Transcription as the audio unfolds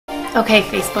Okay,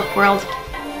 Facebook world.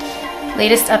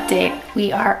 Latest update.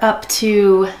 We are up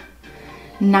to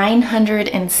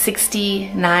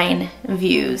 969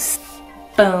 views.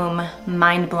 Boom.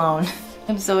 Mind blown.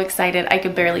 I'm so excited. I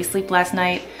could barely sleep last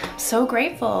night. So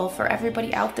grateful for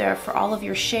everybody out there, for all of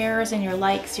your shares and your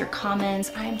likes, your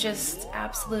comments. I'm just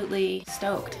absolutely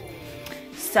stoked.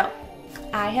 So,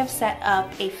 I have set up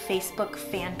a Facebook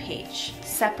fan page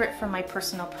separate from my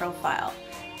personal profile.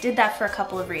 Did that for a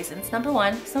couple of reasons. Number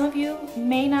one, some of you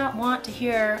may not want to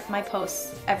hear my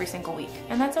posts every single week,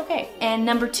 and that's okay. And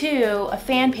number two, a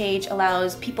fan page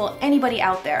allows people, anybody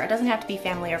out there, it doesn't have to be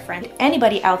family or friend,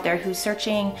 anybody out there who's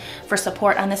searching for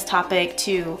support on this topic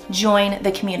to join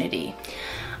the community.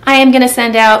 I am gonna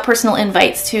send out personal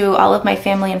invites to all of my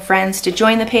family and friends to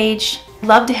join the page.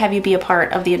 Love to have you be a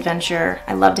part of the adventure.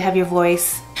 I love to have your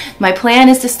voice. My plan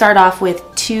is to start off with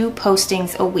 2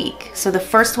 postings a week. So the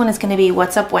first one is going to be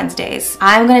What's Up Wednesdays.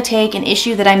 I'm going to take an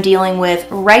issue that I'm dealing with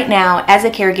right now as a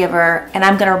caregiver, and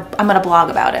I'm gonna blog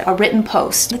about it, a written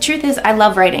post. The truth is, I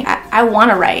love writing. I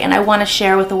want to write, and I want to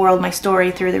share with the world my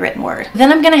story through the written word.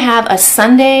 Then I'm going to have a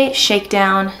Sunday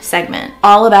shakedown segment,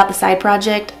 all about the side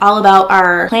project, all about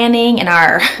our planning and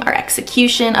our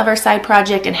execution of our side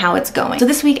project and how it's going. So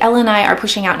this week, Ella and I are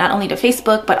pushing out not only to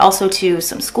Facebook, but also to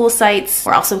some school sites.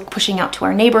 We're also pushing out to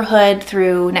our neighborhood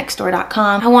through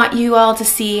nextdoor.com. I want you all to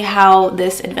see how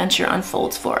this adventure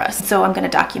unfolds for us. So I'm going to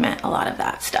document a lot of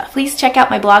that stuff. Please check out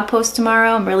my blog post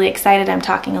tomorrow. I'm really excited. I'm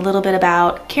talking a little bit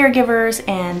about caregivers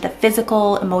and the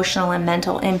physical, emotional, and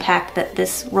mental impact that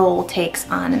this role takes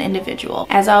on an individual.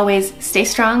 As always, stay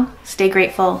strong, stay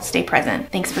grateful, stay present.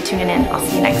 Thanks for tuning in. I'll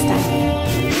see you next time.